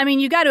 Well, I mean,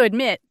 you got to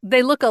admit,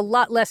 they look a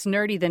lot less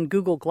nerdy than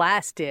Google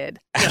Glass did.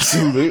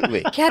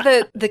 Absolutely.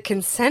 Yeah, the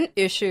consent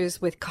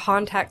issues with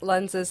contact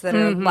lenses that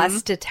are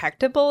less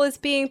detectable as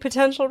being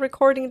potential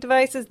recording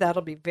devices,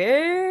 that'll be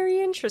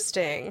very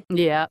interesting.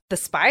 Yeah. The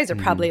spies are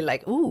probably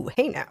like, ooh,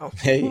 hey now.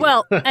 Hey.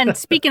 Well, and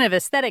speaking of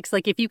aesthetics,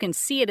 like if you can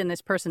see it in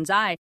this person's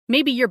eye,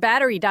 maybe your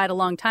battery died a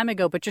long time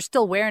ago, but you're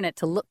still wearing it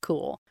to look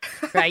cool,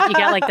 right? You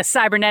got like the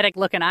cybernetic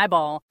looking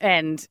eyeball,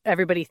 and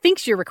everybody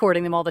thinks you're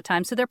recording them all the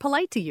time, so they're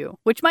polite to you,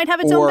 which might have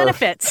its own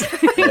benefits.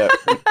 Yeah,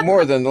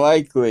 more than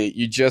likely,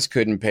 you just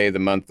couldn't pay the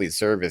monthly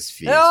service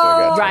fee, so it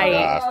got turned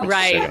off.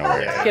 Right.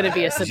 It's going to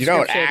be a subscription. You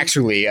don't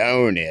actually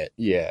own it.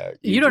 Yeah.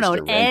 You don't just own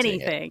are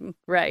renting anything. it.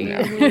 Right. No,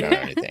 you don't own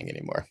anything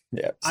anymore.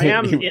 Yeah. I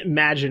am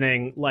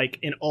imagining like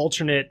an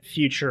alternate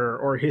future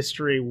or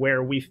history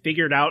where we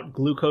figured out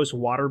glucose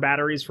water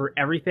batteries for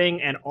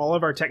everything and all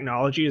of our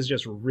technology is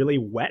just really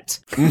wet.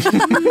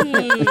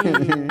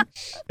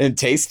 And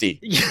tasty.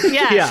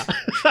 Yeah.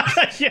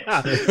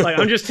 Yeah. Like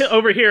I'm just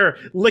over here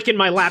licking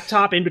my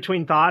laptop in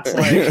between thoughts.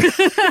 Like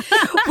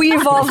We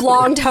evolved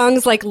long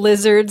tongues like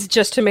lizards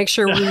just to make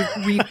sure we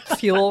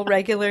refuel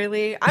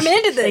regularly. I'm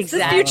into this.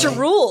 Exactly. This future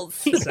rules.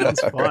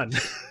 sounds fun.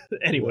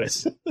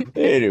 Anyways.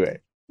 Anyway,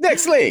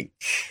 next link.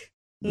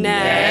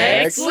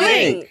 Next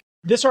link.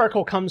 This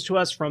article comes to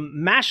us from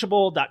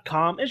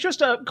Mashable.com. It's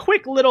just a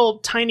quick little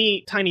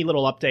tiny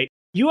little update.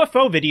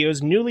 UFO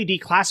videos newly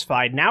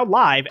declassified now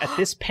live at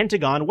this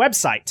Pentagon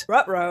website.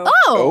 Ruh-roh. Oh,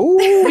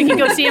 Oh. we can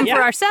go see them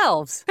for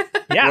ourselves.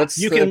 Yeah, What's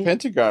you the can.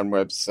 Pentagon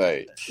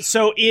website?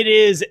 So it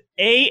is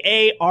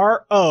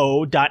aaro.mil,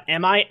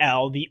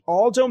 the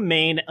All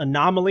Domain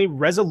Anomaly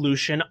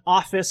Resolution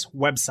Office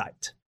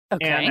website.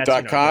 Okay. And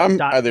that's, .com?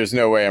 dot- There's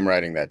no way I'm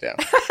writing that down.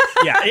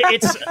 yeah,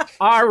 it's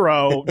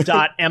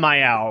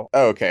aro.mil.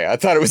 Oh, okay, I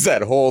thought it was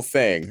that whole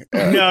thing.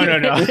 No.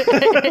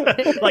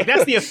 Like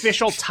that's the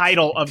official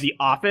title of the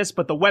office,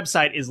 but the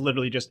website is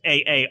literally just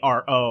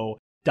aaro.mil.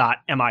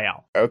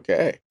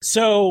 Okay.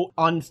 So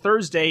on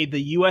Thursday,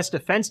 the U.S.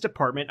 Defense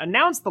Department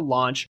announced the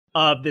launch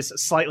of this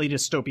slightly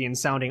dystopian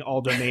sounding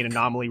all domain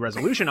anomaly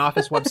resolution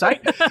office website.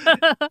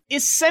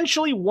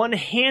 Essentially one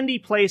handy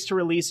place to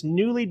release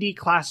newly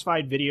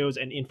declassified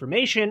videos and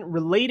information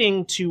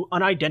relating to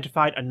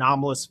unidentified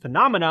anomalous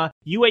phenomena,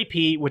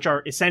 UAP, which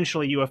are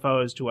essentially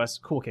UFOs to us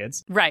cool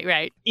kids.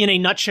 Right. In a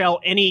nutshell,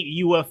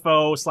 any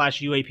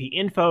UFO/UAP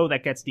info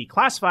that gets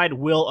declassified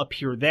will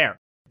appear there.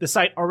 The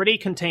site already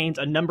contains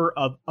a number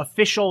of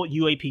official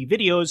UAP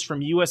videos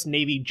from U.S.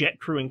 Navy jet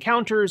crew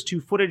encounters to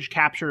footage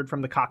captured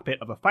from the cockpit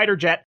of a fighter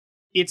jet.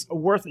 It's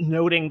worth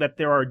noting that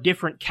there are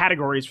different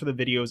categories for the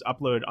videos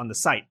uploaded on the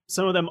site.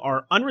 Some of them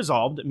are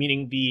unresolved,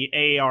 meaning the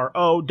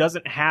AARO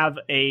doesn't have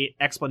an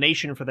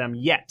explanation for them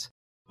yet.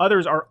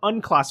 Others are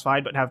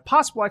unclassified but have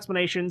possible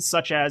explanations,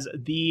 such as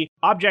the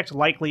object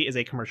likely is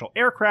a commercial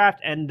aircraft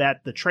and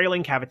that the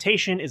trailing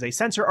cavitation is a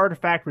sensor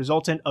artifact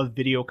resultant of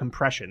video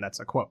compression. That's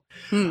a quote.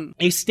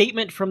 A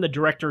statement from the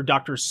director,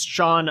 Dr.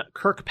 Sean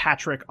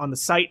Kirkpatrick, on the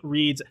site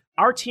reads,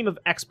 "Our team of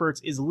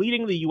experts is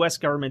leading the U.S.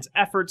 government's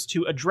efforts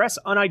to address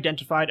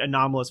unidentified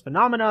anomalous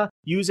phenomena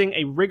using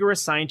a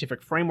rigorous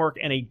scientific framework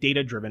and a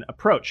data-driven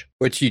approach."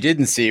 What you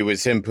didn't see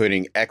was him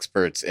putting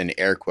experts in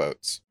air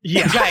quotes.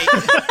 Yeah. Right.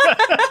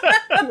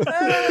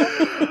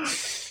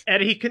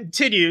 And he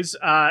continues,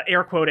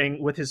 air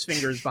quoting with his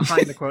fingers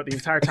behind the quote the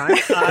entire time.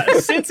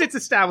 Since its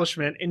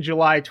establishment in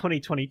July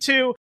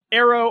 2022,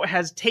 Arrow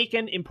has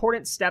taken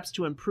important steps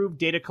to improve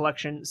data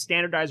collection,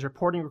 standardize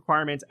reporting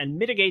requirements, and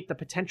mitigate the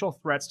potential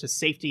threats to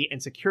safety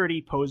and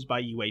security posed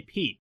by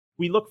UAP.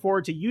 We look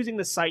forward to using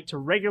the site to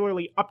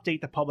regularly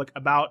update the public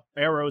about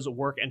Arrow's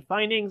work and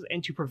findings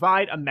and to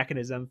provide a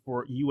mechanism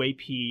for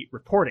UAP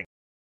reporting.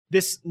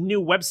 This new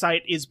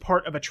website is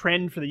part of a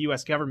trend for the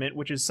US government,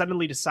 which has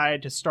suddenly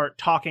decided to start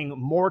talking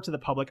more to the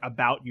public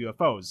about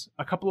UFOs.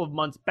 A couple of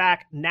months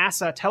back,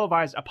 NASA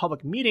televised a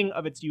public meeting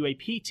of its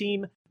UAP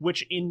team,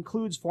 which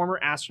includes former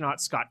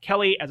astronaut Scott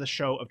Kelly as a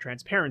show of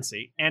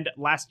transparency. And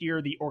last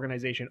year, the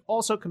organization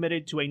also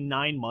committed to a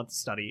 9-month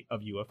study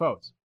of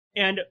UFOs.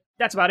 And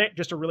that's about it.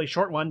 Just a really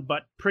short one,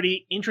 but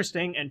pretty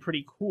interesting and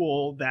pretty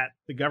cool that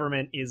the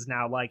government is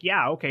now like,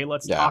 yeah, okay,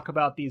 let's talk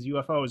about these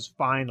UFOs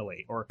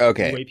finally, or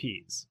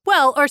UAPs.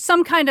 Well, or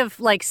some kind of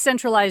like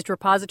centralized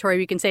repository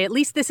we can say, at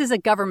least this is a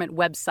government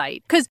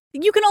website. Because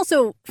you can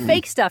also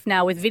fake stuff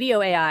now with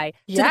video AI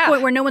to the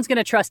point where no one's going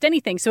to trust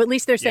anything. So at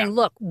least they're saying,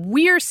 look,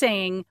 we're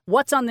saying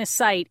what's on this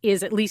site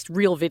is at least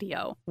real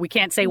video. We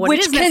can't say what it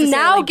is Which can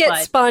now get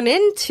but... spun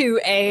into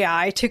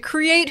AI to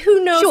create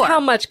who knows how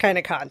much kind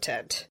of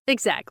content.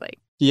 Exactly.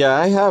 Yeah,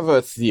 I have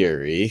a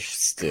theory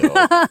still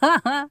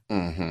that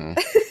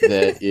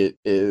it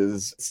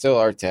is still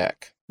our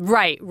tech.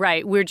 Right.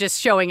 We're just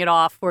showing it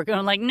off. We're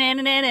going like,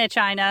 nah,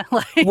 China.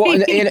 Well,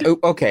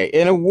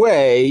 in a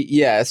way,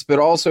 yes, but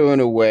also in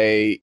a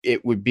way,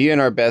 it would be in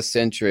our best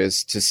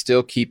interest to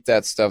still keep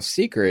that stuff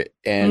secret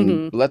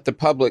and let the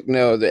public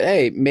know that,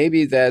 hey,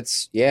 maybe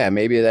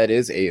that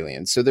is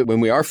alien. So that when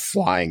we are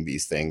flying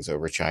these things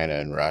over China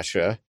and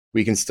Russia,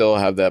 we can still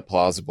have that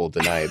plausible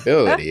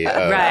deniability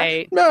of,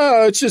 Right.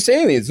 no, it's just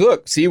aliens.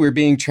 Look, see, we're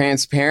being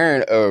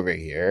transparent over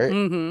here.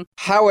 Mm-hmm.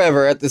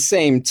 However, at the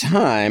same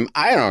time,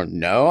 I don't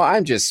know.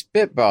 I'm just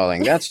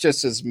spitballing. That's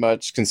just as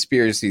much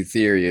conspiracy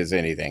theory as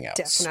anything else.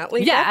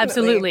 Definitely. Yeah, definitely.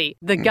 absolutely.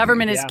 The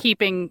government is Yeah.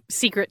 keeping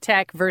secret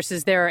tech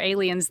versus there are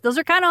aliens. Those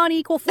are kind of on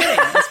equal footing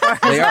as far as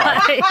They are.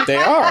 I- They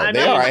are.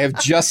 They are. I have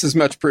just as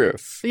much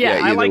proof. Yeah,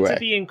 I either like way. to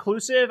be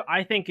inclusive.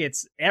 I think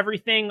it's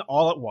everything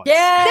all at once.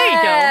 Yeah. There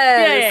you go.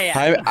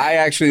 Yeah. I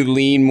actually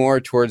lean more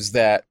towards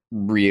that,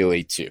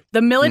 really, too.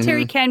 The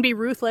military can be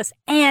ruthless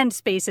and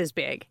space is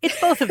big. It's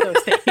both of those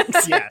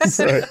things. Yes.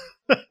 Right.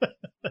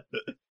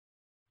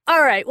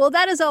 All right. Well,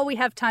 that is all we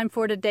have time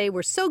for today.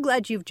 We're so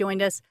glad you've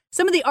joined us.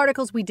 Some of the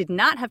articles we did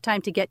not have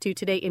time to get to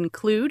today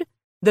include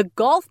the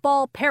golf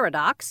ball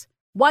paradox,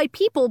 why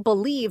people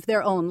believe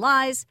their own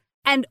lies,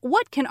 and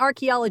what can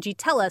archaeology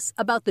tell us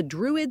about the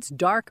Druids'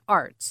 dark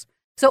arts.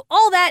 So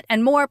all that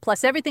and more,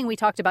 plus everything we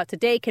talked about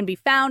today, can be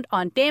found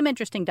on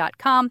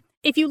damninteresting.com.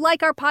 If you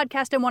like our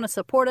podcast and want to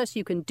support us,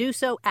 you can do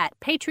so at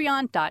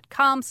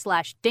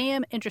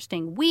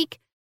patreon.com/damninterestingweek.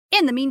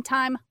 In the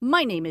meantime,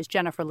 my name is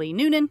Jennifer Lee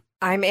Noonan,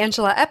 I'm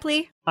Angela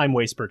Epley. I'm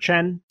Waisper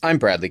Chen. I'm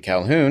Bradley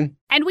Calhoun.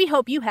 and we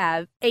hope you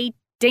have a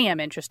damn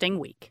interesting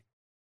week.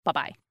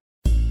 Bye-bye.